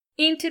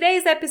In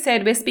today's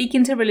episode, we're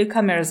speaking to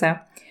Raluca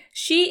Mirza.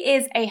 She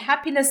is a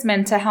happiness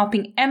mentor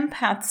helping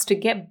empaths to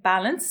get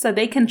balance so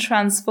they can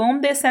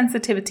transform their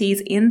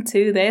sensitivities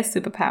into their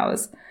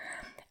superpowers.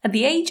 At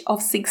the age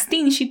of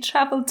 16, she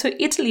traveled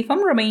to Italy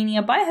from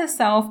Romania by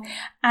herself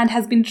and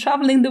has been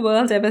traveling the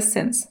world ever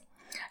since.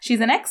 She's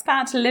an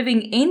expat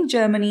living in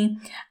Germany,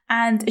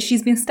 and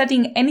she's been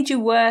studying energy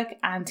work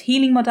and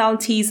healing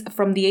modalities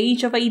from the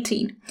age of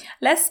 18.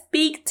 Let's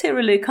speak to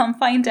Raluca and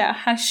find out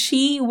how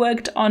she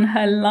worked on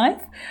her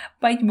life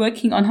by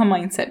working on her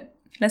mindset.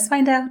 Let's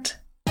find out.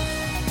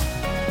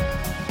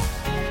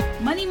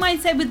 Money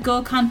Mindset with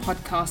Gul Khan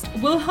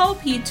podcast will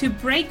help you to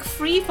break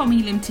free from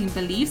your limiting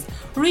beliefs,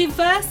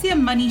 reverse your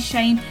money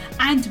shame,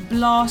 and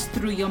blast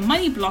through your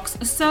money blocks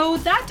so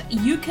that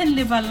you can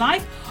live a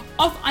life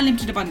of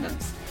unlimited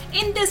abundance.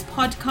 In this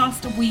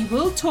podcast, we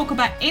will talk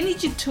about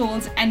energy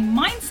tools and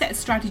mindset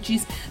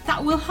strategies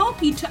that will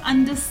help you to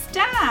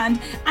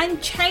understand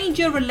and change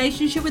your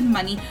relationship with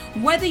money,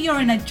 whether you're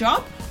in a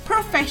job,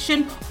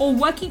 profession, or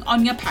working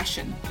on your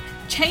passion.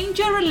 Change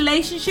your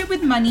relationship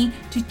with money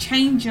to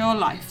change your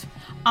life.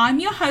 I'm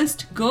your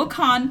host, Gul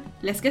Khan.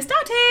 Let's get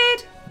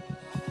started.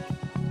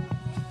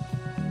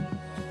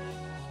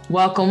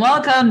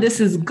 Welcome.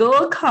 This is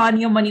Gul Khan,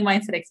 your money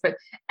mindset expert.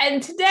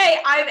 And today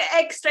I'm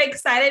extra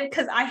excited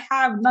because I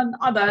have none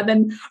other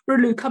than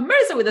Raluca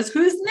Mirza with us,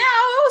 who's now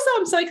also,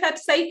 I'm so excited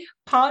to say,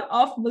 part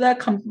of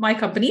my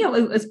company,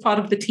 is part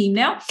of the team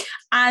now,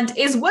 and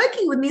is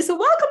working with me. So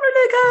welcome,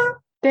 Raluca.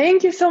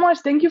 Thank you so much.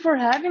 Thank you for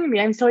having me.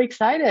 I'm so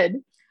excited.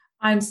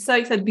 I'm so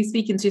excited to be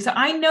speaking to you. So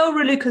I know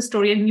Raluca's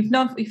story, and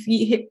if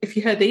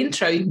you heard the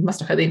intro, you must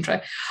have heard the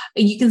intro.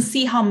 You can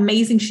see how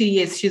amazing she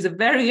is. She's a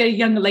very, very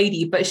young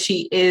lady, but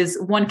she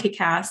is one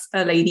kick-ass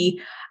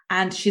lady,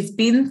 and she's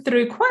been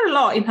through quite a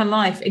lot in her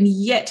life, and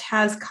yet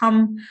has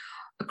come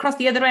across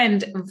the other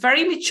end,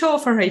 very mature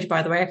for her age,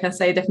 by the way. I can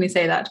definitely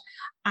say that.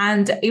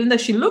 And even though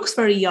she looks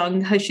very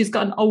young, she's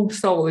got an old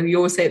soul. You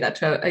always say that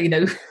to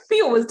her,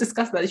 we always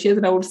discuss that she has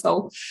an old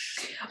soul.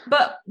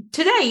 But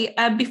today,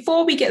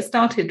 before we get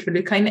started,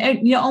 Raluca,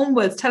 in your own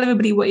words, tell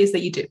everybody what it is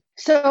that you do.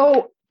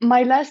 So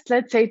my last,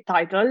 let's say,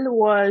 title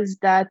was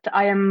that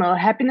I am a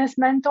happiness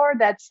mentor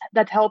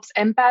that helps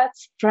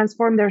empaths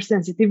transform their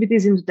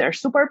sensitivities into their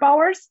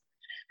superpowers.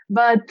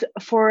 But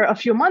for a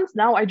few months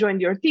now, I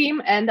joined your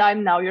team and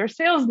I'm now your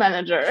sales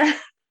manager.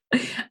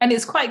 And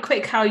it's quite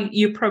quick how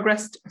you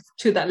progressed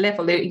to that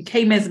level. You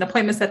came as an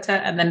appointment setter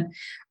and then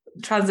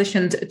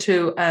transitioned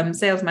to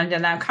sales manager,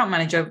 now account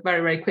manager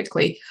very, very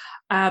quickly.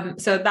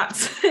 So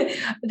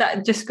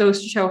that just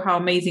goes to show how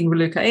amazing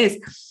Raluca is.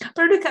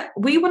 But Raluca,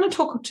 we want to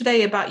talk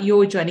today about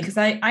your journey, because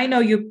I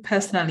know you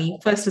personally,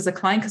 first as a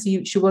client, because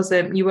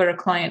you were a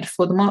client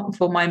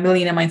for my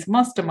Millionaire Mindset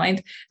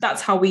Mastermind.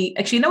 That's how we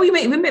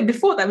met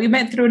before that. We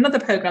met through another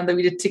program that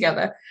we did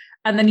together.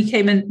 And then you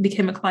came and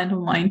became a client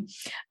of mine,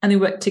 and we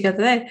worked together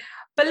there.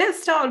 But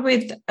let's start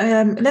with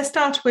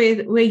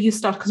where you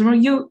start, because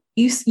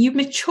you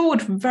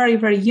matured very,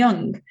 very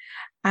young,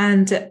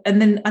 and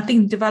then I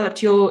think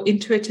developed your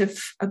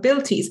intuitive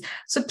abilities.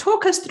 So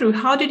talk us through,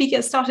 how did you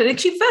get started?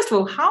 Actually, first of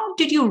all, how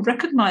did you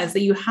recognize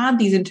that you had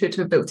these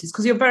intuitive abilities?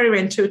 Because you're very, very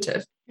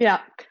intuitive.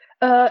 Yeah.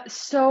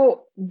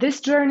 So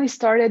this journey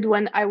started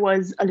when I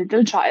was a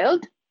little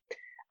child.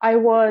 I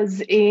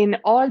was in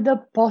all the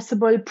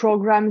possible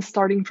programs,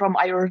 starting from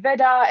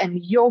Ayurveda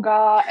and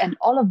yoga and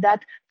all of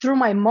that, through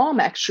my mom,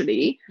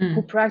 actually,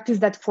 who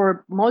practiced that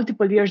for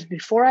multiple years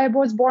before I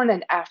was born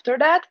and after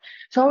that.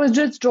 So I was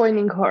just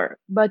joining her,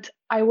 but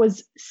I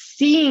was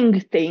seeing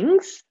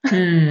things.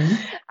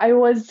 I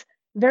was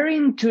very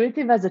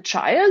intuitive as a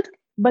child,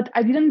 but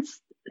I didn't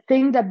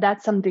think that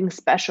that's something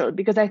special,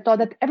 because I thought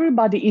that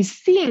everybody is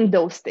seeing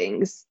those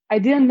things. I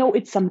didn't know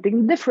it's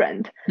something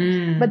different.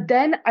 But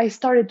then I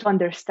started to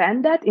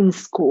understand that in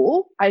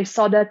school. I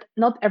saw that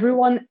not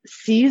everyone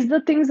sees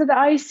the things that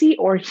I see,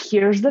 or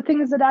hears the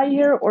things that I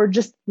hear, or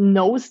just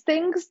knows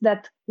things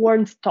that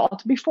weren't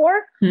taught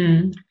before.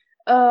 And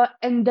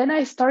then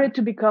I started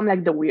to become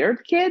like the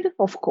weird kid,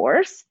 of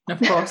course. Of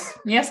course.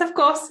 Yes, of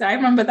course. I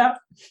remember that.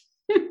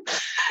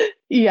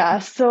 Yeah.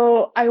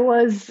 So I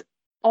was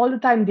all the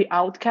time the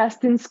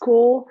outcast in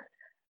school.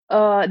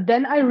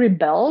 Then I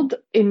rebelled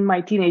in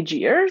my teenage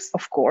years,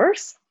 of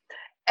course.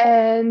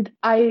 And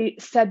I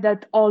said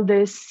that all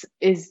this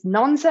is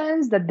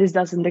nonsense, that this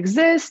doesn't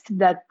exist,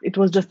 that it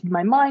was just in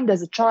my mind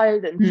as a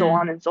child, and so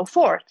on and so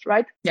forth,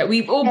 right? Yeah,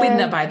 we've all been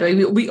there, by the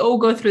way. We all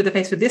go through the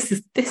phase where this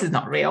is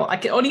not real.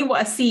 Only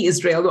what I see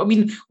is real. I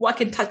mean, what I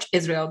can touch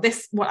is real.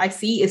 What I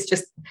see is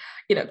just,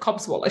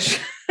 cobswallish.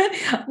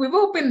 We've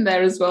all been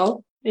there as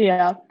well.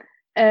 Yeah.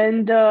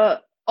 And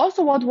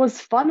also, what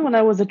was fun when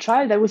I was a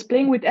child, I was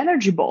playing with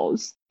energy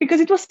balls, because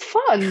it was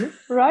fun,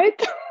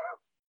 right?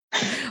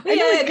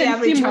 Yeah, the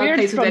average child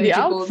plays with energy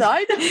balls.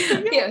 Outside.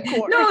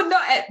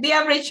 The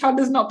average child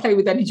does not play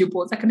with energy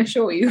balls, I can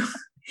assure you.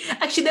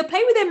 Actually, they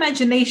play with their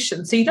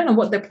imagination, so you don't know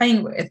what they're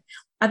playing with.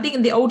 I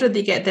think the older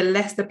they get, the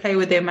less they play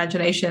with their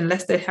imagination,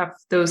 less they have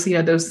those,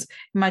 those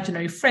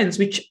imaginary friends,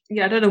 which,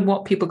 I don't know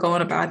what people go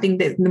on about. I think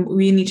that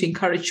we need to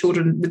encourage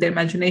children with their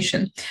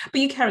imagination.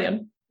 But you carry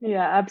on.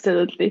 Yeah,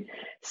 absolutely.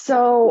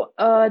 So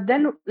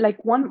then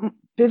like one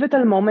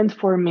pivotal moment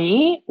for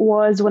me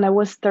was when I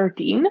was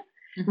 13.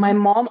 My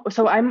mom,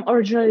 so I'm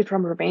originally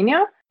from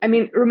Romania. I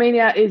mean,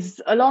 Romania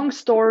is a long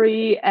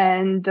story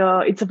and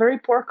it's a very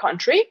poor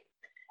country.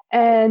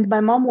 And my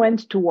mom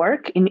went to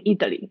work in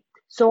Italy.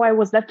 So I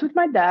was left with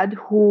my dad,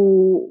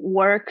 who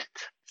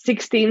worked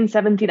 16,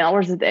 17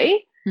 hours a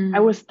day. I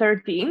was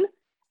 13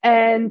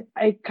 and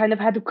I kind of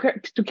had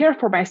to care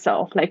for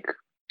myself, like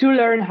to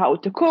learn how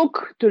to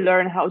cook, to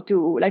learn how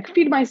to like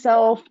feed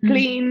myself,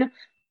 clean,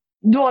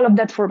 do all of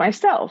that for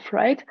myself,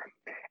 right?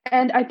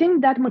 And I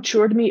think that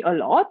matured me a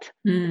lot,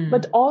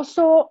 but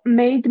also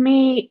made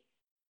me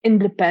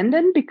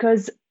independent,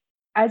 because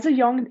as a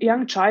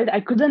young child,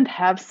 I couldn't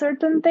have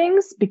certain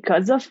things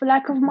because of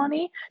lack of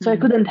money. So I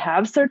couldn't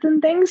have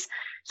certain things.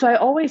 So I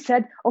always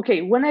said,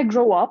 okay, when I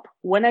grow up,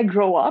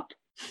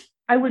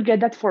 I will get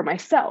that for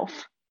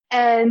myself.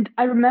 And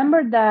I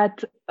remember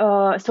that,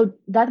 so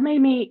that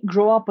made me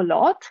grow up a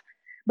lot.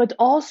 But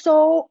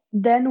also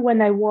then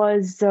when I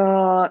was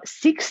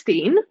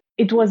 16,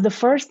 it was the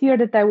first year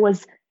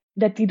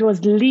that it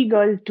was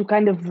legal to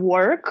kind of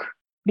work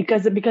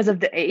because of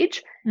the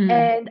age.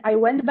 And I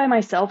went by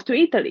myself to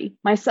Italy,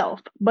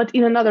 but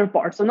in another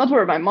part. So not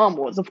where my mom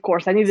was, of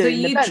course. I needed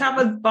independence. So you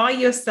traveled by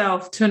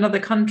yourself to another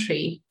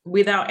country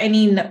without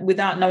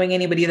knowing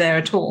anybody there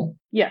at all?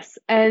 Yes.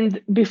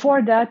 And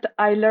before that,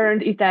 I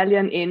learned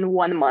Italian in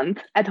 1 month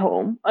at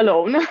home,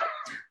 alone. In 1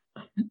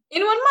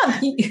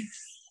 month? I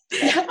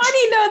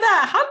didn't know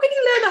that. How can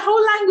you learn a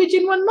whole language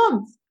in 1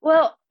 month?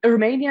 Well,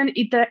 Romanian,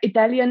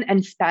 Italian,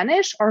 and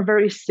Spanish are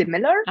very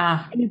similar.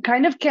 And you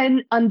kind of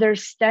can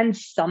understand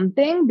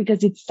something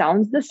because it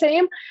sounds the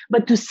same,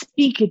 but to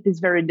speak it is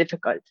very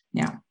difficult.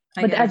 Yeah.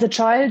 But as a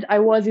child, I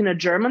was in a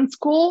German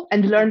school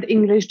and learned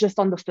English just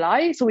on the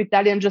fly. So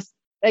Italian just,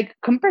 like,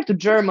 compared to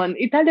German,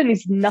 Italian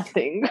is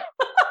nothing.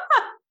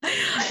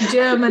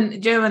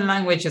 German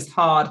language is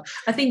hard.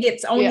 I think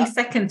it's only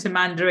second to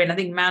Mandarin. I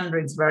think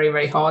Mandarin's very,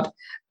 very hard.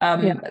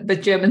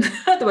 But German,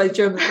 otherwise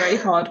German's very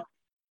hard.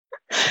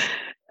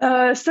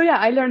 So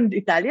I learned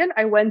Italian.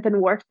 I went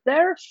and worked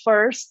there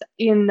first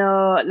in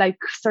like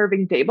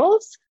serving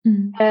tables.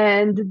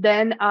 And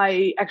then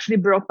I actually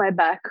broke my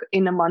back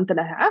in a month and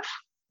a half.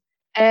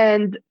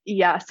 And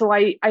so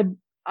I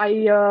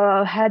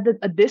had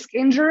a disc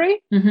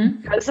injury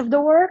because of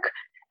the work,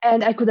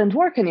 and I couldn't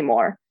work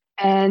anymore.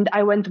 And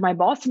I went to my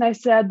boss and I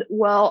said,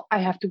 well, I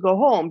have to go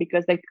home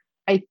because like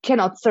I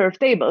cannot serve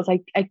tables.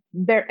 I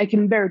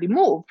can barely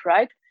move,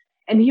 right?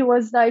 And he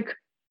was like,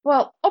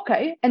 well,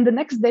 okay. And the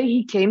next day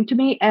he came to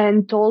me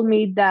and told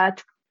me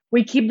that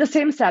we keep the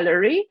same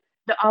salary,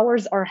 the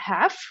hours are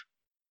half,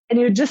 and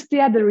you just stay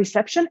at the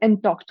reception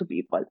and talk to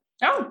people.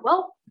 Oh,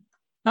 well,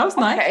 that was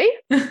nice. Okay.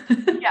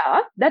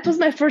 That was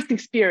my first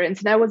experience.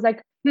 And I was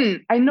like,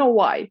 I know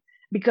why.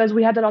 Because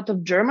we had a lot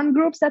of German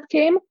groups that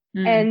came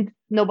and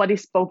nobody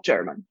spoke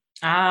German.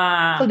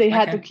 So they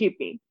had to keep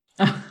me.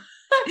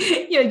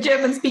 Your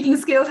German speaking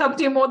skills helped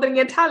you more than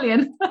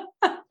Italian.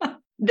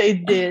 They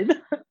did.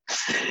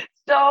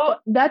 So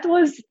that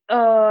was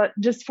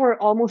just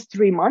for almost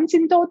 3 months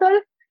in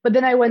total. But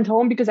then I went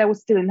home because I was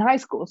still in high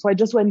school. So I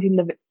just went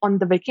on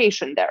the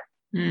vacation there,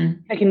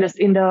 like in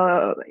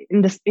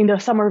the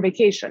summer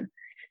vacation.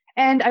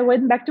 And I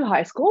went back to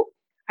high school.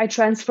 I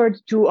transferred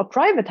to a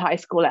private high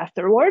school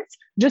afterwards,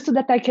 just so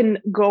that I can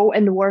go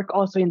and work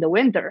also in the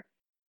winter.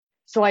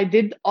 So I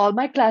did all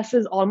my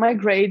classes, all my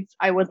grades.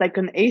 I was like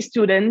an A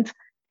student.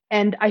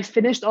 And I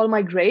finished all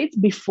my grades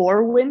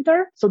before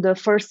winter. So the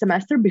first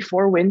semester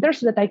before winter,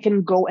 so that I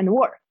can go and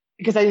work,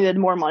 because I needed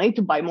more money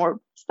to buy more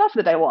stuff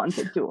that I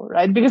wanted to,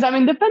 right? Because I'm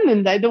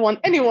independent. I don't want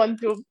anyone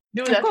to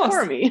do that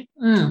for me.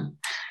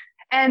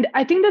 And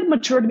I think that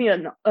matured me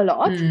a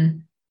lot.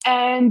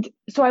 And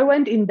so I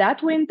went in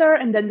that winter,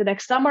 and then the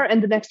next summer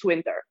and the next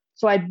winter.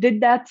 So I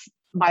did that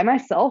by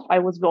myself. I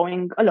was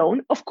going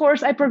alone. Of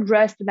course, I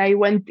progressed and I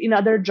went in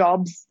other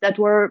jobs that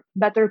were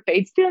better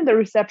paid, still in the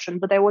reception,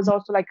 but I was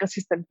also like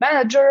assistant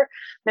manager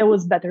that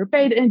was better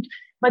paid.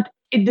 But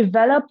it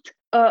developed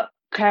a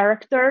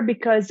character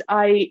because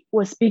I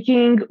was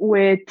speaking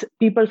with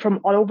people from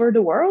all over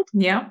the world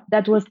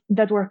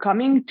that were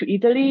coming to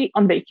Italy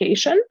on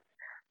vacation.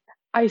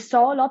 I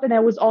saw a lot, and I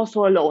was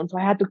also alone. So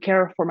I had to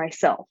care for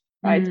myself,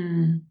 right?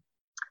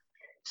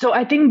 So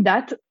I think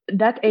that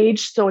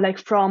age, so like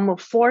from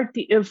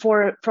 13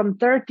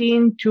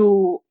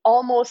 to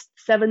almost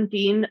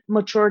 17,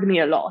 matured me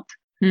a lot.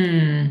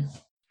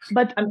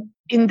 But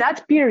in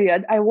that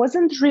period, I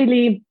wasn't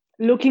really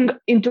looking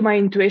into my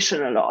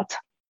intuition a lot,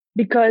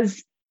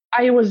 because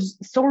I was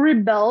so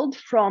rebelled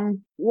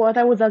from what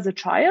I was as a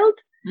child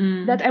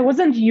that I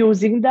wasn't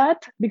using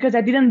that because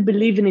I didn't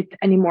believe in it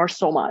anymore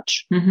so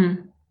much.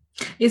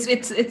 It's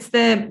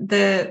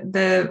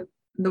the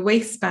the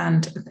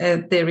waistband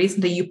theories,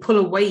 that you pull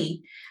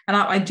away. And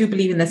I do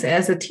believe in this.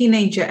 As a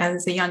teenager,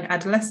 as a young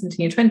adolescent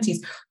in your 20s,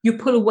 you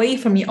pull away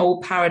from your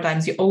old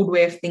paradigms, your old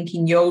way of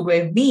thinking, your old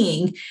way of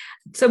being,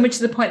 so much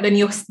to the point then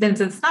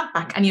there's a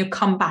snapback and you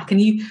come back.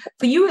 And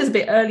for you, it's a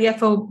bit earlier.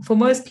 For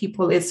most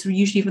people, it's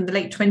usually from the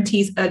late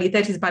 20s, early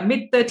 30s. By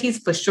mid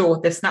 30s, for sure,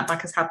 the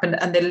snapback has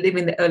happened and they're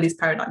living the earliest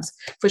paradigms,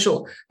 for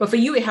sure. But for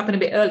you, it happened a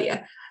bit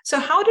earlier. So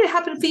how did it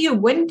happen for you?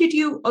 When did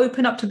you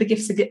open up to the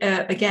gifts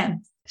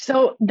again?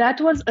 So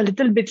that was a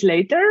little bit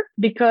later,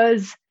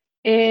 because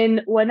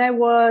when I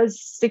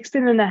was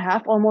 16 and a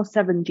half, almost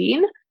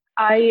 17,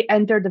 I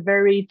entered a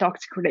very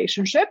toxic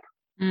relationship.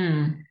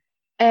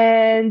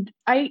 And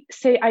I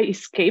say I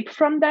escaped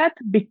from that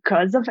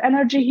because of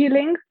energy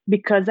healing,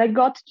 because I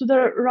got to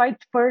the right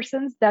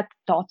persons that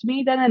taught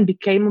me then and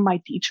became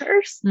my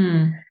teachers.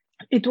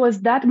 It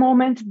was that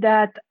moment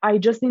that I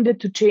just needed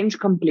to change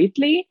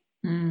completely,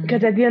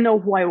 because I didn't know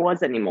who I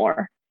was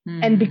anymore.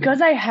 And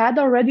because I had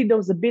already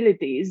those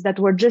abilities that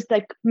were just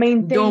like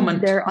maintained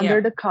dormant, there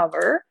under the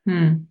cover,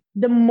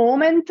 the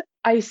moment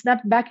I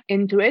snapped back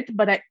into it,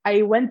 but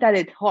I went at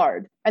it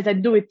hard, as I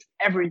do it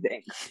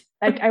everything.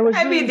 Like I was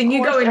everything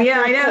you going,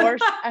 I know.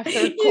 Course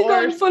after you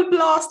going full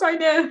blast, I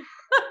know.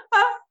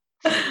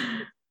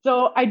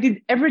 So I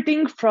did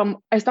everything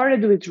I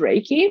started with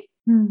Reiki,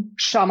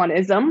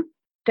 shamanism,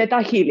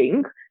 Theta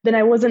healing. Then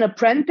I was an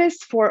apprentice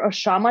for a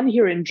shaman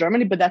here in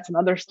Germany, but that's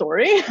another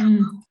story.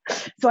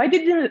 So I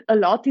did a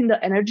lot in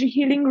the energy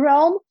healing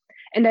realm,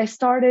 and I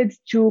started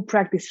to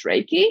practice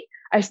Reiki.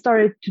 I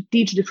started to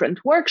teach different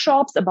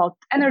workshops about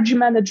energy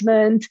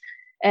management,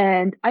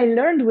 and I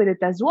learned with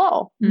it as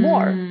well,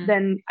 more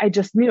than I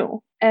just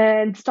knew,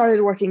 and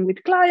started working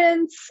with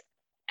clients.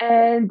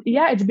 And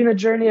yeah, it's been a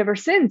journey ever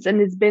since.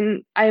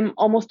 And I'm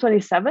almost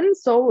 27,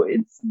 so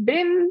it's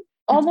been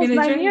almost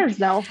 9 years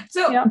now.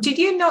 So did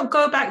you not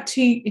go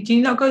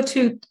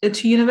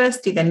to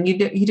university then? You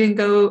didn't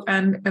go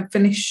and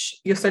finish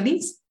your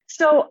studies?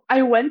 So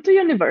I went to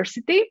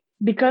university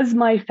because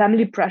my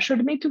family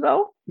pressured me to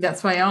go.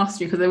 That's why I asked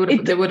you, because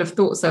they would have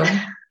thought so.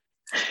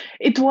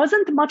 It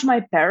wasn't much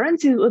my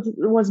parents. It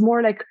was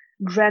more like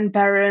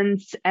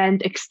grandparents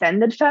and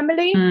extended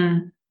family,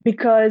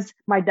 because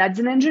my dad's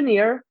an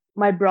engineer.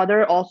 My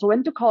brother also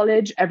went to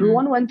college.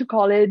 Everyone went to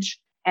college.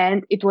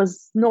 And it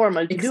was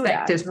normal to do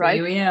that,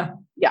 right? For you, yeah.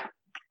 Yeah.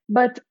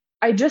 But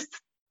I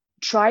just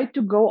tried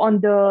to go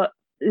on the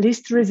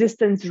least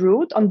resistance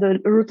route, on the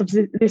route of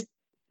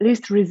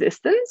least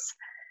resistance.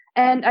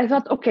 And I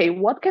thought, okay,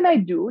 what can I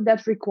do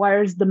that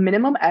requires the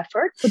minimum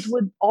effort, but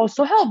would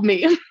also help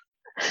me?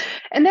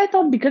 And I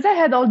thought, because I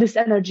had all this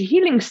energy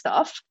healing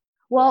stuff,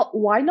 well,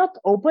 why not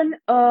open,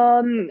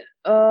 not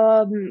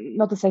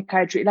a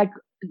psychiatry, like,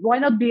 why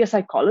not be a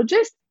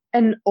psychologist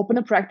and open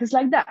a practice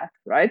like that,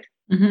 right?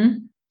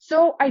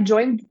 So I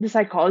joined the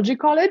psychology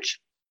college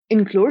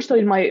in Cluj, so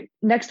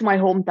next to my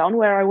hometown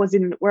where I was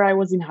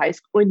in high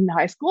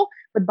school.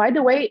 But by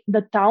the way,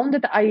 the town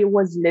that I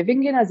was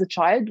living in as a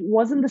child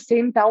wasn't the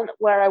same town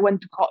where I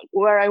went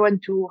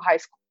to high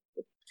school.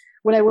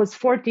 When I was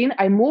 14,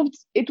 I moved.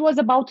 It was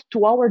about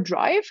 2-hour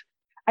drive.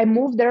 I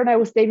moved there and I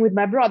was staying with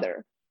my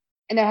brother,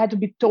 and I had to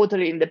be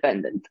totally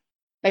independent,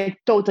 like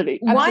totally.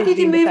 Why did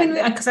you move in?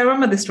 Because I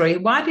remember the story.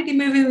 Why did you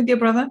move in with your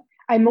brother?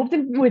 I moved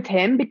in with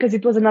him because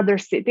it was another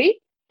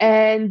city,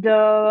 and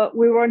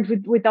we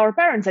weren't with our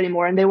parents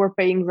anymore, and they were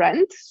paying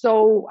rent.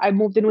 So I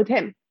moved in with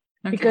him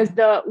because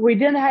we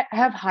didn't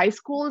have high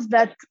schools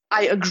that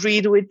I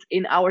agreed with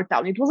in our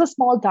town. It was a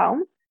small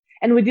town,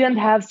 and we didn't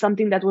have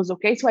something that was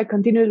okay. So I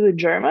continued with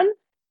German,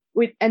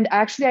 and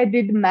actually I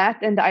did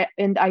math and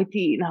IT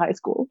in high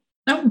school.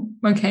 Oh,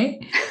 okay.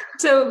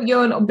 So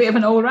you're a bit of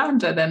an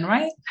all-rounder then,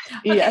 right?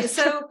 Okay, yes.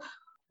 So.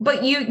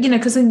 But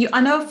because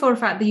I know for a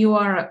fact that you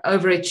are an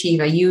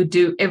overachiever. You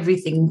do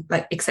everything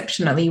like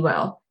exceptionally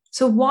well.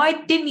 So why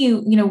didn't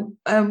you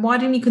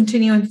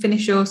continue and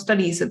finish your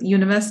studies at the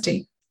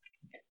university?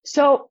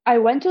 So I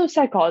went to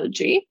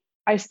psychology.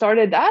 I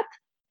started that,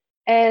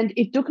 and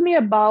it took me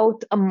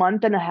about a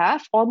month and a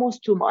half,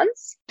 almost 2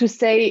 months, to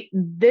say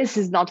this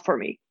is not for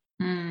me.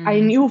 I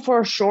knew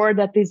for sure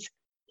that is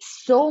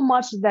so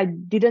much that I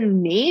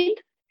didn't need.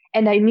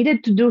 And I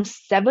needed to do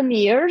 7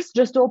 years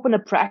just to open a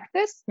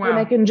practice when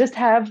I can just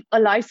have a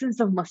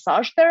license of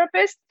massage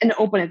therapist and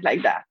open it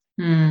like that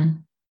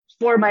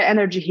for my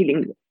energy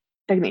healing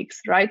techniques,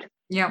 right?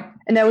 Yeah.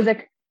 And I was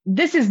like,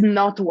 this is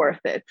not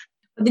worth it.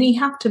 But then you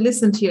have to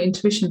listen to your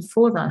intuition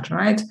for that,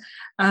 right?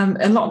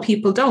 A lot of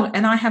people don't.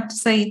 And I have to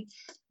say,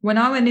 when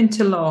I went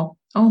into law,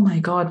 oh my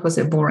God, was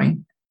it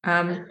boring.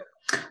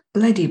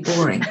 Bloody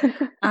boring.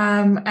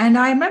 And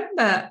I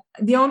remember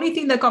the only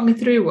thing that got me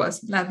through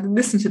was, now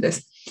listen to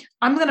this,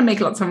 I'm going to make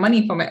lots of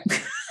money from it.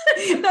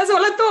 That's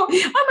all I thought.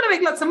 I'm going to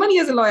make lots of money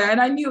as a lawyer.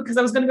 And I knew, because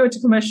I was going to go into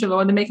commercial law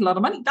and make a lot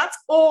of money. That's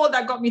all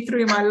that got me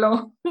through my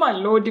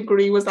law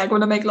degree, was I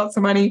going to make lots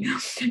of money.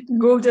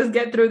 Go, just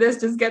get through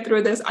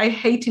this. I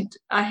hated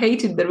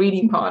the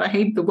reading part. I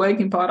hated the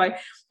working part.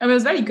 I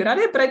was very good at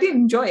it, but I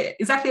didn't enjoy it.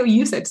 Exactly what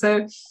you said.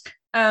 So,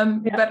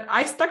 but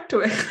I stuck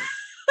to it.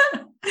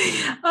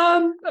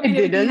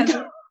 It didn't.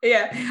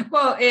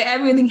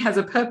 Everything has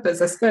a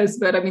purpose, I suppose.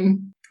 But I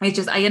mean,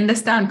 I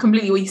understand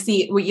completely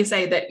what you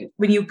say, that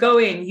when you go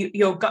in,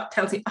 your gut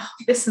tells you, oh,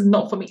 this is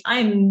not for me.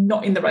 I'm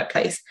not in the right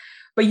place.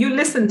 But you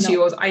listened to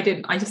yours. I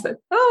didn't. I just said,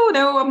 oh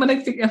no, I'm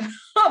gonna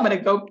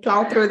go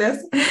plow through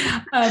this,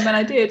 and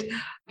I did.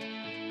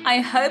 I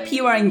hope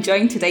you are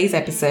enjoying today's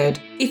episode.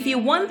 If you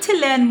want to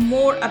learn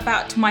more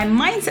about my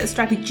mindset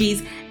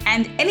strategies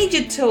and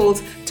energy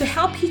tools to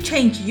help you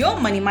change your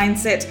money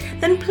mindset,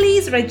 then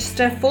please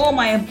register for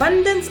my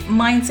Abundance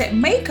Mindset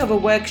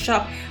Makeover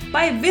Workshop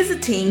by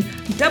visiting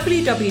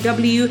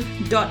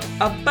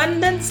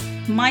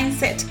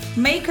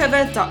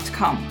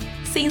www.abundancemindsetmakeover.com.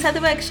 See you inside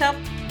the workshop.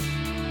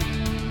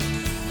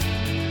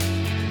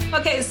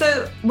 Okay,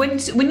 so when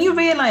you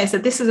realize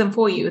that this isn't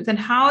for you, then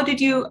how did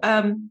you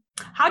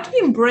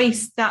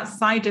embrace that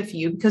side of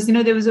you? Because,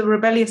 there was a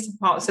rebellious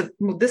part. So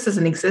this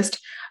doesn't exist.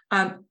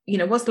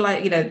 What's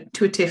like,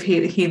 intuitive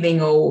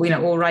healing or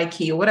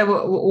Reiki or whatever,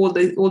 all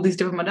these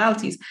different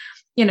modalities.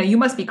 You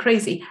must be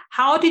crazy.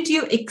 How did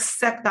you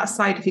accept that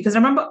side of you? Because I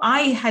remember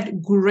I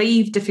had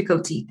grave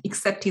difficulty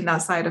accepting that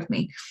side of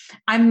me.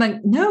 I'm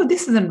like, no,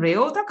 this isn't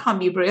real. That can't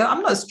be real.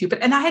 I'm not stupid.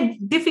 And I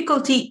had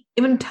difficulty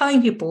even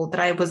telling people that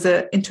I was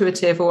an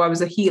intuitive or I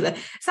was a healer. It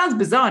sounds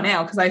bizarre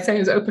now because I say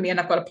it openly and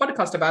I've got a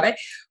podcast about it.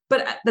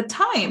 But at the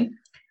time,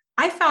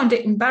 I found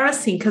it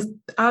embarrassing because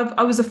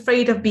I was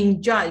afraid of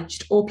being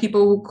judged, or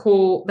people will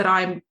call that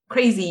I'm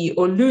crazy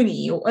or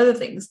loony or other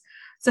things.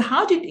 So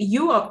how did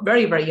you are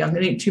very, very young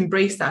to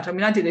embrace that? I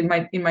mean, I did in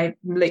my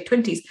late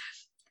 20s.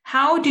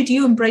 How did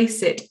you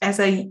embrace it as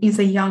a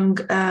young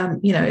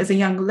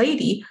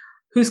lady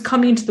who's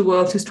coming into the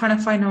world, who's trying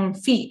to find her own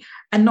feet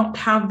and not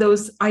have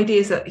those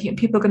ideas that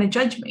people are going to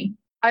judge me?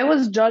 I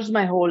was judged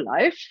my whole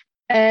life,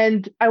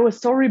 and I was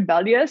so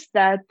rebellious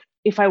that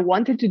if I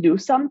wanted to do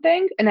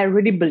something and I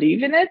really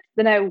believe in it,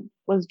 then I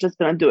was just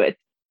going to do it.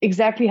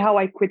 Exactly how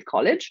I quit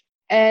college.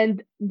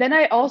 And then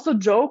I also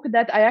joke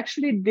that I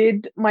actually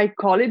did my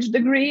college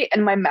degree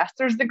and my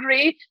master's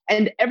degree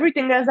and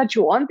everything else that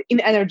you want in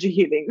energy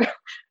healing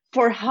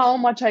for how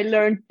much I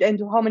learned and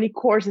to how many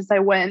courses I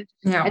went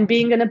and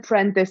being an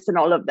apprentice and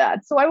all of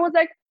that. So I was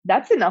like,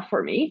 that's enough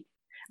for me.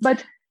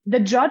 But the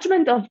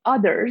judgment of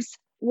others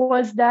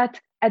was that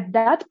at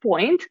that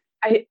point,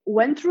 I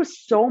went through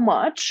so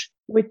much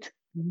with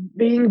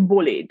being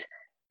bullied.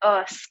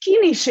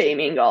 Skinny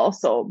shaming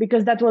also,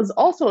 because that was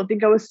also, I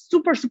think I was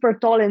super, super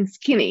tall and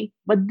skinny,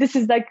 but this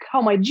is like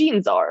how my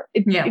genes are.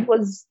 It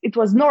was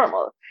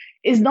normal.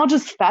 It's not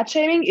just fat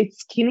shaming, it's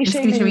skinny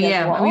shaming.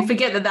 Yeah. Well. We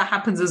forget that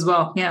happens as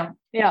well. Yeah.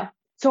 Yeah.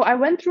 So I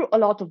went through a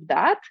lot of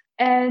that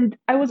and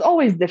I was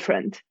always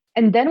different.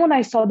 And then when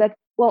I saw that,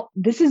 well,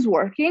 this is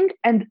working.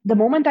 And the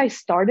moment I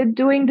started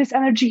doing this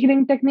energy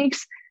healing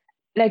techniques,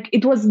 like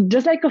it was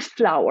just like a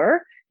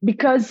flower,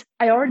 because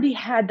I already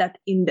had that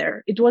in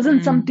there. It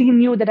wasn't something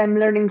new that I'm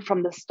learning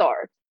from the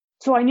start.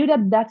 So I knew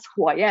that that's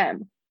who I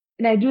am.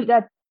 And I knew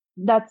that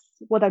that's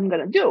what I'm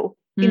going to do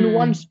in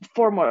one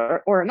form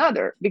or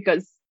another,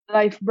 because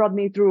life brought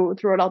me through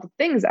a lot of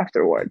things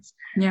afterwards.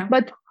 Yeah.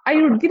 But I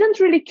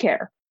didn't really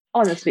care.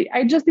 Honestly,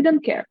 I just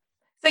didn't care.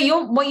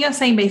 So what you're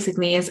saying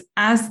basically is,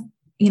 as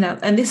you know,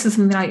 and this is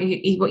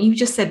something what you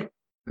just said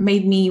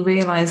made me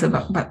realize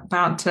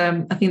about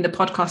I think the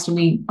podcast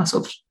we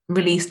sort of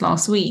released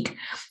last week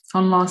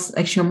on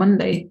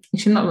Monday,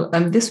 actually not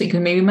this week,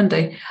 maybe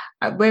Monday,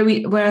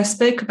 where I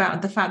spoke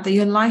about the fact that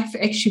your life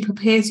actually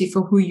prepares you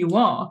for who you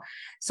are.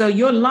 So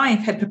your life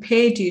had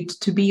prepared you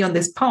to be on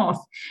this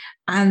path,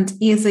 and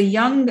as a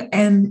young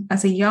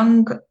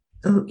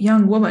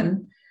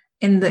woman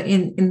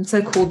in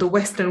so-called the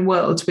Western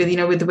world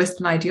with the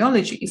Western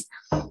ideologies,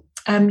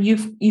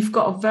 you've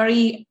got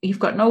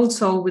an old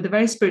soul with a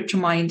very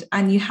spiritual mind,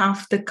 and you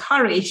have the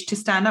courage to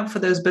stand up for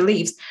those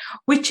beliefs,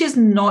 which is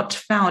not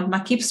found. And I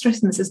keep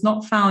stressing this: is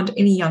not found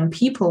in young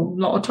people.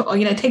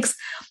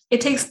 It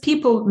takes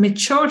people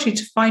maturity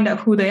to find out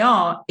who they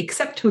are,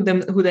 accept who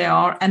they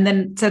are, and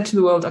then say to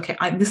the world, okay,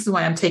 this is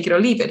why I'm take it or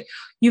leave it.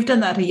 You've done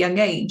that at a young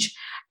age,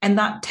 and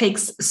that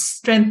takes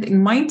strength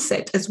in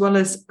mindset as well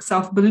as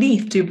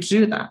self-belief to be able to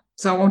do that.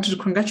 So I wanted to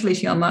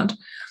congratulate you on that.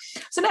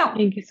 So now,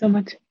 thank you so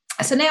much.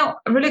 So now,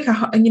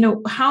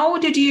 Rulika, how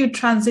did you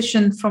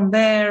transition from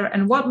there,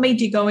 and what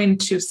made you go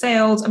into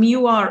sales? I mean,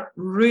 you are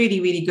really,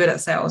 really good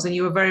at sales, and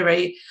you were very,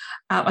 very,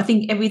 I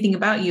think everything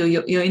about you,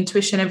 your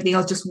intuition, everything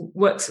else just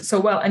works so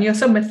well. And you're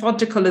so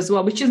methodical as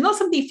well, which is not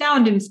something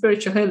found in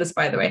spiritual healers,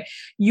 by the way.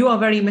 You are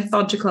very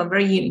methodical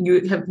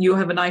and you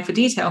have an eye for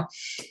detail.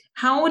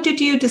 How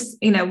did you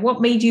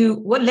what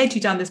led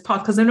you down this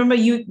path? Because I remember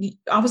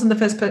I wasn't the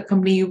first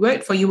company you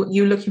worked for. You were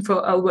looking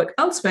for work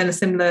elsewhere in a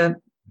similar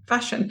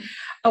fashion.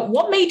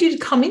 What made you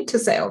come into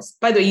sales?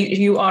 By the way,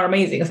 you are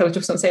amazing, so I was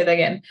just going to say that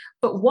again.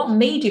 But what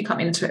made you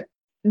come into it?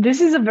 This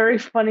is a very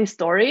funny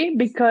story,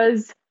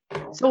 because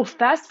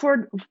fast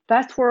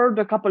forward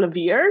a couple of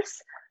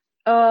years.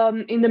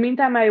 In the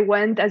meantime, I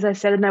went, as I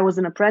said, and I was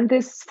an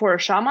apprentice for a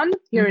shaman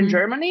here in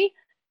Germany.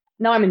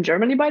 Now I'm in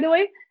Germany, by the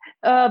way.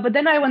 But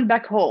then I went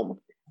back home.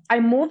 I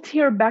moved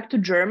here back to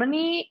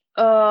Germany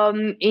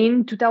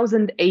in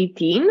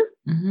 2018.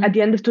 At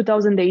the end of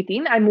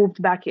 2018, I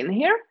moved back in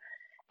here.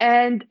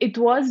 And it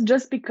was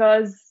just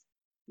because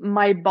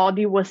my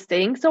body was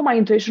saying so, my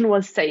intuition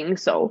was saying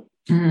so.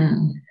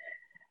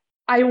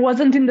 I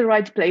wasn't in the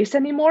right place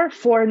anymore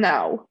for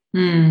now.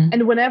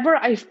 And whenever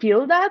I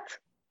feel that,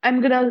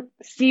 I'm going to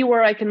see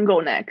where I can go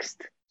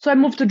next. So I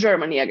moved to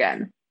Germany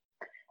again.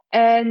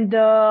 And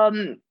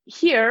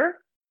here,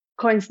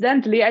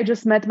 coincidentally, I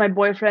just met my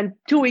boyfriend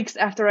 2 weeks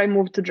after I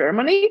moved to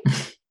Germany.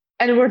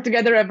 And we're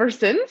together ever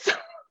since.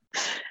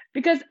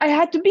 Because I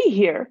had to be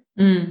here.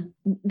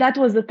 That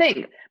was the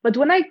thing. But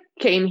when I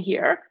came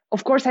here,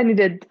 of course, I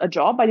needed a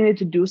job. I needed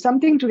to do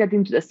something to get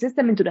into the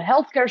system, into the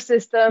healthcare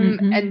system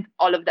and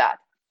all of that.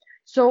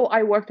 So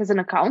I worked as an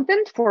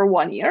accountant for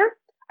 1 year.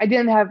 I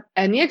didn't have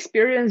any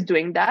experience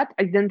doing that.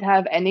 I didn't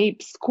have any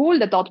school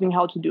that taught me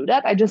how to do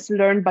that. I just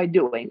learned by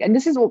doing. And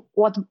this is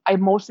what I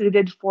mostly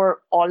did for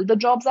all the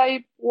jobs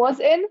I was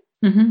in.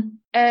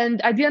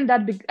 And I didn't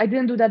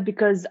do that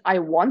because I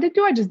wanted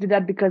to. I just did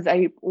that because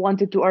I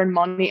wanted to earn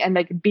money and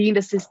like be in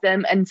the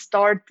system and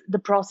start the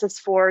process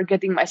for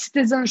getting my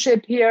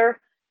citizenship here.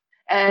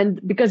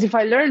 And because if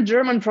I learned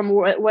German from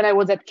when I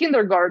was at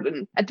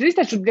kindergarten, at least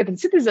I should get a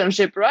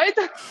citizenship, right?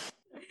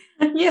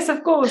 Yes,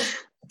 of course.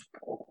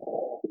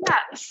 Yeah.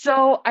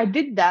 So I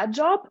did that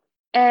job.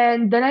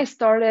 And then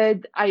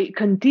I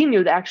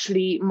continued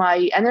actually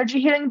my energy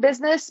healing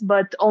business,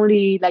 but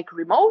only like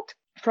remote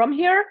from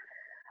here.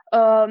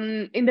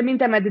 In the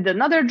meantime, I did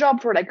another job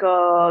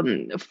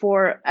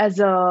as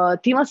a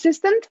team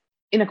assistant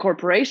in a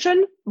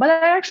corporation, but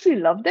I actually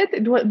loved it.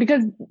 It was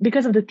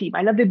because of the team.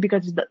 I loved it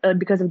because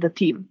of the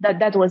team.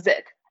 That was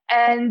it.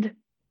 And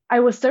I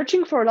was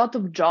searching for a lot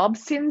of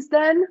jobs since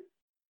then,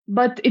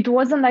 but it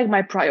wasn't like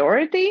my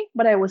priority.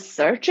 But I was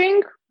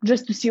searching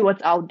just to see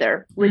what's out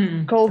there with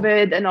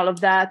COVID and all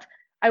of that.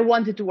 I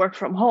wanted to work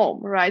from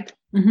home, right?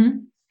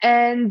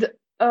 And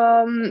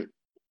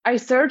I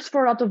searched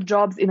for a lot of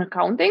jobs in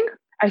accounting.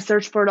 I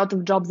searched for a lot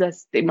of jobs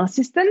as team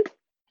assistant.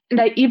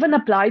 And I even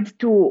applied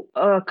to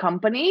a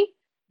company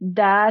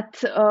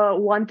that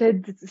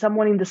wanted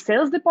someone in the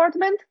sales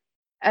department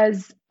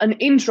as an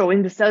intro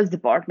in the sales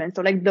department.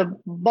 So like the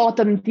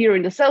bottom tier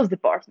in the sales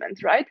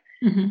department, right?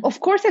 Of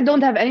course, I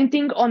don't have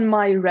anything on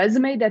my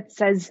resume that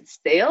says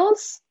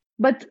sales.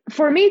 But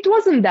for me, it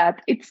wasn't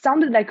that. It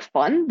sounded like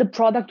fun. The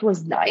product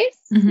was nice.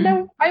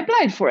 So I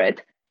applied for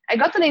it. I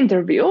got an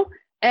interview.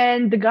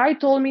 And the guy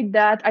told me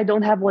that I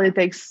don't have what it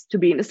takes to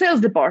be in the sales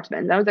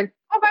department. And I was like,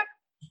 okay.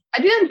 I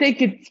didn't take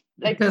it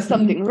like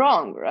something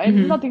wrong, right?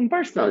 Nothing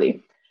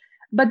personally.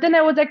 But then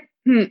I was like,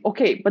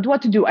 okay, but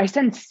what to do? I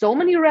sent so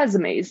many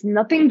resumes,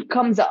 nothing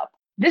comes up.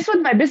 This was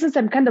my business.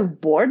 I'm kind of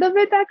bored of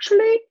it,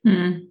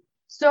 actually.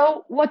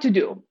 So what to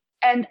do?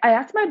 And I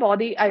asked my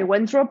body. I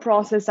went through a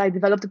process. I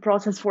developed a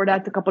process for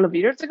that a couple of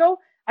years ago.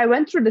 I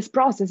went through this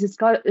process. It's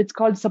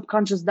called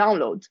subconscious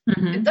download.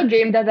 It's a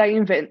game that I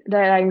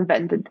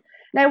invented.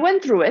 And I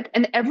went through it,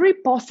 and every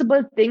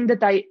possible thing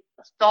that I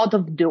thought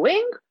of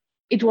doing,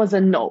 it was a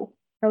no.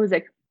 I was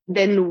like,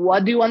 then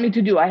what do you want me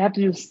to do? I have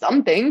to do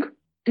something.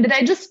 And then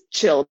I just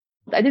chilled.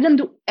 I didn't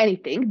do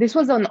anything. This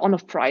was on a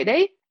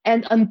Friday.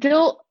 And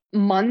until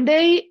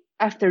Monday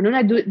afternoon,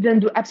 I didn't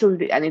do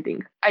absolutely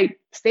anything. I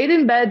stayed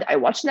in bed. I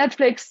watched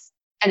Netflix,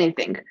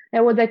 anything. And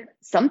I was like,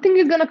 something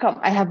is going to come.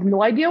 I have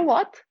no idea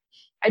what.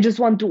 I just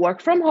want to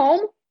work from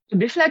home, to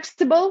be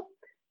flexible,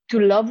 to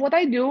love what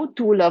I do,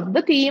 to love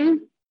the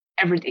team,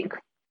 everything.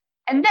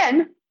 And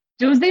then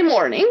Tuesday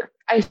morning,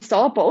 I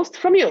saw a post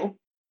from you.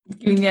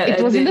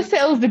 It was in the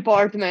sales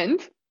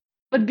department.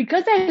 But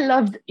because I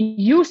loved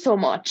you so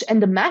much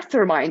and the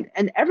mastermind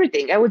and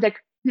everything, I was like,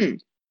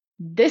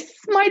 this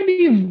might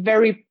be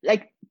very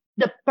like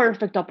the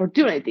perfect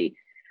opportunity.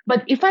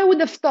 But if I would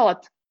have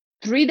thought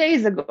 3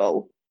 days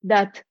ago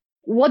that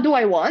what do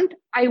I want?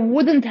 I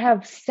wouldn't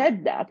have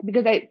said that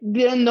because I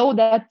didn't know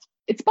that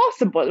it's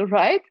possible,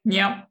 right?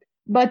 Yeah.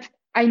 But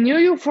I knew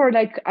you for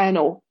like, I don't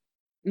know,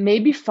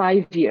 maybe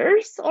 5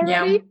 years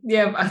already.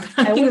 Yeah.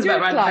 I think it's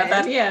about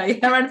that. Yeah,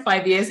 around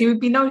 5 years.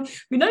 We've known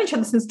each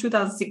other since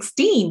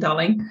 2016,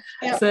 darling.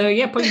 Yeah. So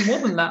yeah, probably more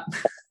than that.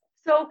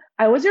 So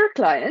I was your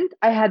client.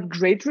 I had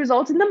great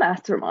results in the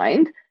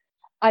mastermind.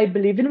 I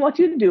believe in what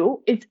you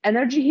do. It's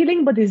energy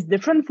healing, but it's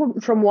different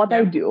from what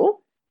I do.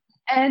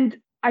 And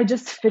I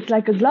just fit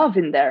like a glove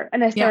in there.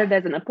 And I started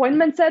as an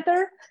appointment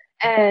setter,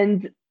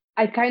 and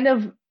I kind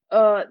of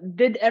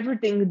did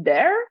everything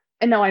there.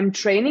 And now I'm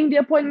training the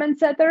appointment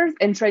setters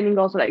and training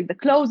also like the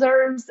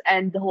closers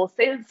and the whole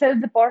sales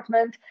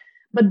department.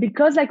 But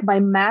because like my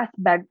math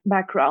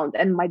background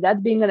and my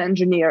dad being an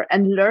engineer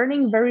and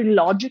learning very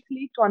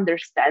logically to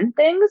understand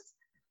things,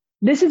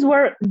 this is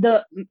where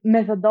the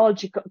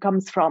methodology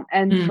comes from.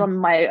 And from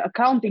my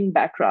accounting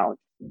background,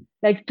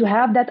 like to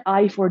have that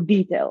eye for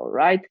detail,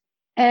 right?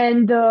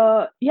 And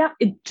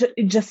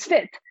it just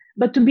fit.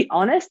 But to be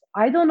honest,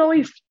 I don't know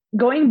if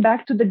going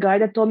back to the guy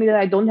that told me that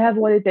I don't have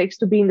what it takes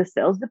to be in the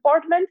sales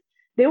department,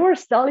 they were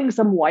selling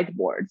some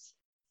whiteboards,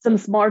 some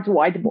smart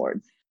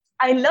whiteboards.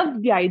 I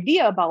loved the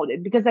idea about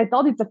it because I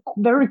thought it's a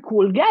very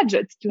cool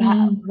gadget to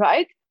have,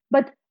 right?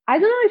 But I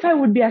don't know if I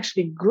would be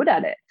actually good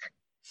at it.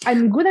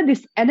 I'm good at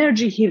this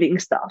energy healing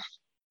stuff.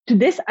 To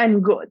this,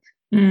 I'm good.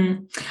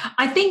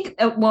 I think,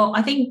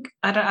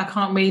 I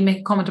can't really make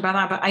a comment about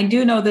that, but I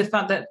do know the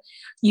fact that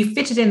you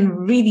fit it in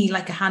really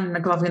like a hand in a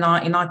glove in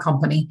our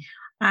company.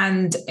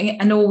 And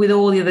all with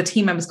all the other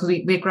team members,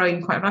 because we're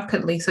growing quite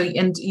rapidly. So,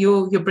 and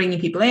you're bringing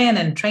people in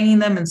and training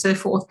them and so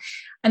forth.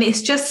 And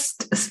it's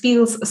just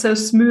feels so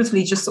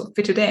smoothly just sort of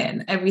fitted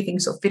in, everything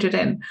sort of fitted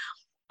in.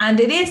 And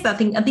it is that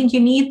thing. I think you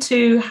need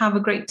to have a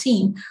great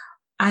team,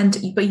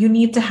 but you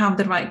need to have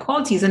the right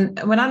qualities. And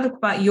when I look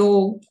at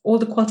all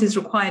the qualities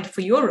required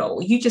for your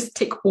role, you just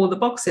tick all the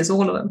boxes,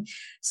 all of them.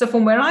 So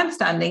from where I'm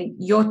standing,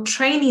 your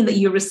training that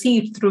you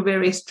received through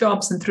various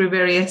jobs and through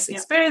various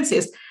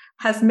experiences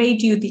has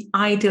made you the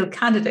ideal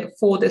candidate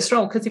for this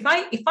role. Because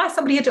if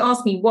somebody had to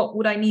ask me what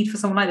would I need for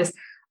someone like this,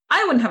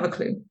 I wouldn't have a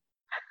clue.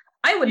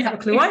 I wouldn't have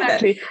a clue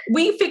either.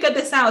 We figured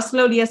this out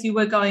slowly as you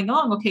were going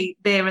on. Okay,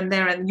 there,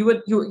 and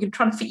you're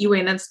trying to fit you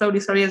in, and slowly,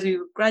 as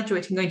you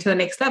graduate and going to the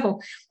next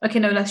level. Okay,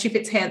 no, that she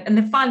fits here, and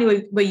then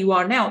finally where you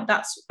are now,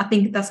 I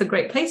think that's a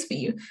great place for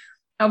you.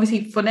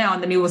 Obviously, for now,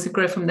 and then you also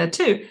grow from there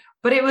too.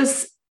 But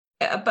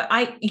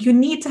you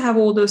need to have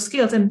all those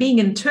skills, and being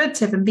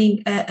intuitive and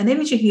being an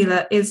energy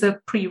healer is a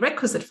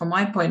prerequisite from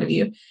my point of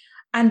view.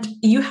 And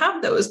you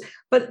have those,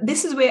 but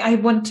this is where I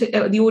want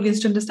the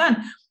audience to understand.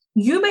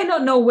 You may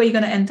not know where you're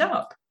going to end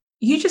up.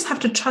 You just have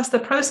to trust the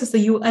process that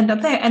you'll end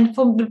up there. And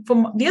from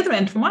the other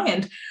end, from my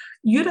end,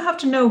 you don't have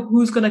to know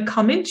who's going to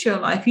come into your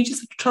life. You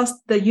just have to trust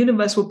the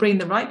universe will bring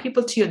the right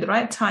people to you at the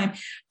right time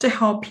to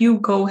help you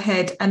go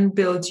ahead and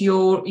build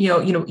your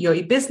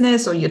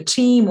business or your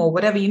team or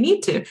whatever you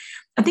need to.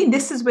 I think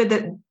this is where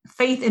the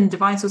faith in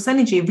divine source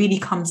energy really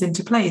comes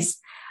into place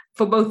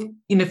for both,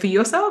 for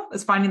yourself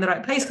as finding the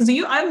right place. Because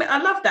I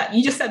love that.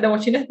 You just sat there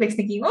watching Netflix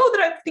thinking, the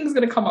right thing's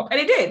going to come up. And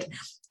it did.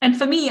 And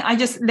for me, I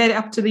just let it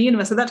up to the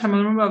universe. At that time, I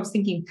remember I was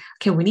thinking,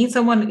 okay, we need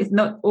someone. If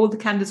not, all the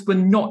candidates were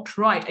not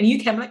right. And you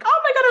came like,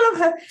 oh my God, I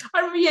love her. I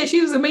remember, she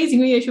was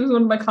amazing. She was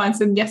one of my clients.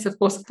 And yes, of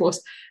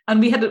course. And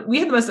we had the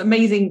most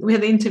amazing, we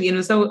had the interview and it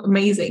was so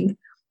amazing.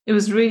 It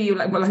was really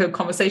like a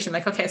conversation,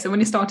 like, okay, so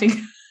when you're starting,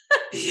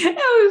 it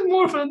was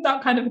more from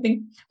that kind of a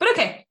thing. But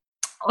okay,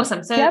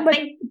 awesome. So yeah, but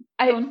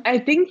I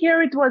think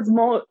here it was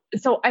more.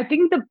 So I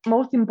think the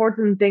most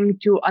important thing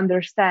to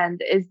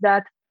understand is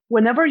that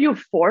whenever you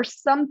force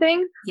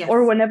something,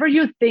 or whenever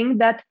you think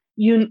that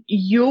you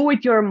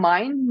with your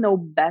mind know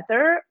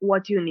better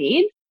what you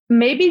need,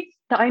 maybe it's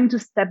time to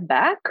step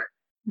back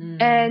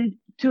and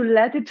to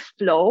let it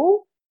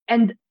flow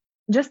and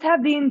just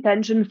have the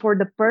intention for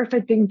the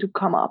perfect thing to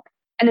come up.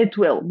 And it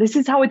will. This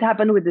is how it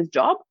happened with this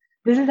job.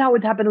 This is how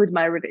it happened with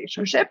my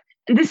relationship.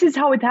 And this is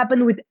how it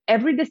happened with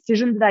every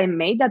decision that I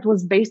made that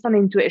was based on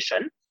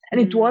intuition.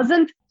 And it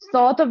wasn't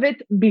thought of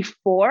it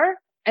before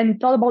and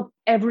thought about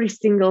every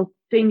single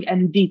thing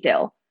and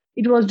detail.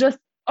 It was just,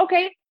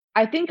 okay,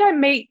 I think I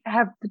may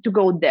have to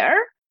go there,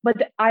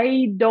 but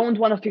I don't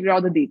want to figure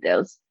out the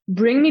details.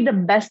 Bring me the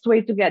best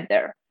way to get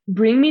there.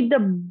 Bring me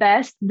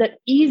the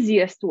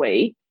easiest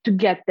way to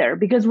get there.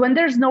 Because when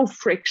there's no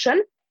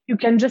friction, you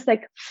can just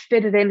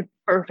fit it in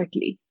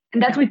perfectly.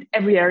 And that's with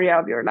every area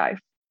of your life.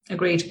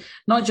 Agreed.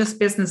 Not just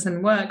business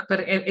and work, but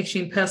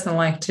actually in personal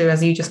life too,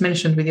 as you just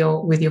mentioned with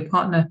your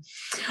partner.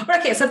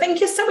 Okay, so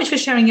thank you so much for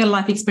sharing your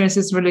life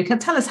experiences, Raluca.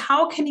 Tell us,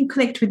 how can you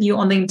connect with you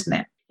on the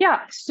internet?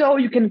 Yeah, so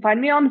you can find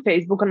me on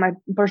Facebook on my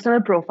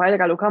personal profile,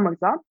 Raluca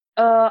Mirza.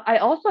 I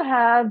also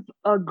have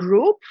a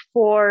group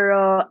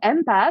for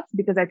empaths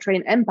because I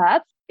train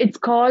empaths. It's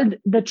called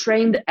The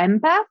Trained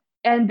Empath.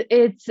 And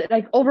it's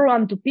over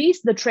on to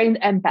Peace, The Trained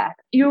Empath.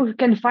 You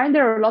can find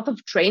there are a lot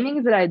of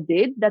trainings that I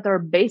did that are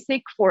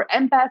basic for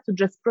empaths to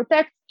just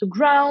protect, to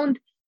ground,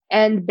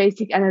 and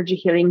basic energy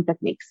healing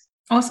techniques.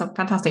 Awesome.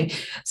 Fantastic.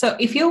 So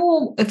if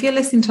you're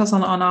listening to us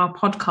on our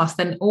podcast,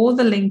 then all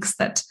the links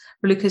that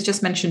Raluca has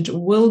just mentioned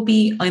will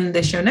be in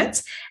the show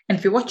notes. And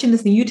if you're watching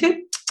this on YouTube,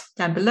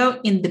 down below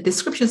in the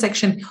description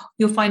section,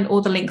 you'll find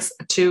all the links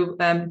to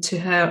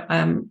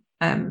her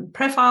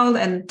profile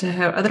and to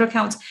her other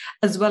accounts,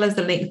 as well as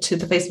the link to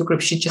the Facebook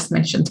group she just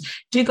mentioned.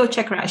 Do go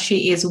check her out.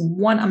 She is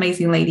one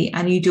amazing lady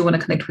and you do want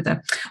to connect with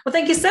her. Well,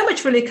 thank you so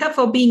much, Raluca,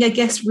 for being a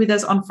guest with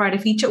us on Friday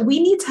Feature. We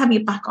need to have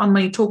you back on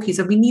Money Talkies,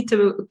 and we need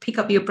to pick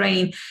up your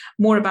brain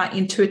more about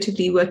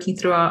intuitively working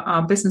through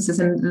our businesses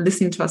and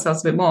listening to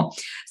ourselves a bit more.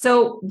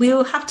 So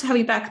we'll have to have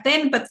you back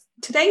then. But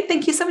today,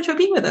 thank you so much for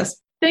being with us.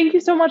 Thank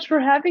you so much for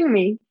having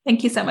me.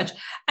 Thank you so much.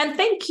 And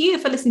thank you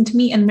for listening to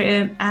me and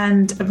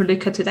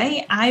Raluca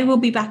today. I will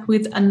be back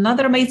with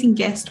another amazing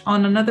guest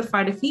on another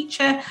Friday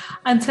Feature.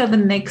 Until the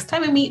next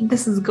time we meet,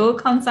 this is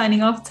Gokhan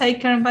signing off.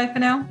 Take care and bye for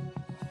now.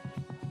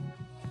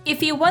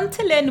 If you want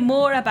to learn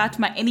more about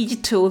my energy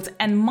tools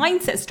and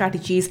mindset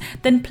strategies,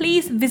 then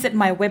please visit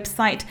my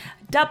website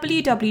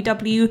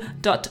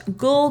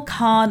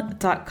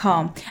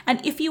www.gulkhan.com.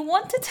 And if you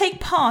want to take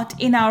part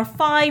in our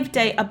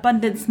 5-day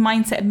abundance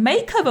mindset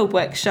makeover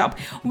workshop,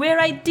 where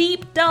I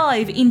deep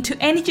dive into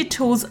energy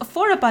tools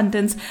for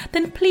abundance,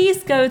 then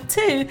please go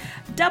to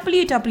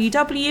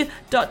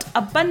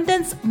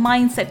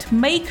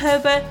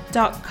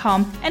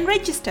www.abundancemindsetmakeover.com and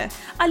register.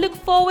 I look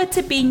forward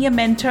to being your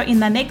mentor in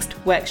the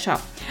next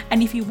workshop.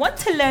 And if you want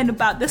to learn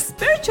about the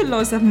spiritual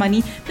laws of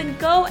money, then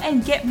go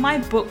and get my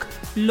book,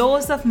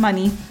 Laws of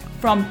Money,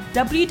 from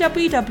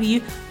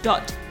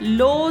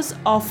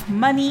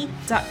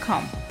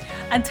www.lawsofmoney.com.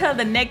 Until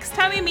the next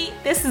time we meet,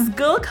 this is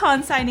Gul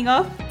Khan signing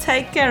off.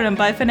 Take care and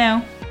bye for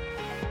now.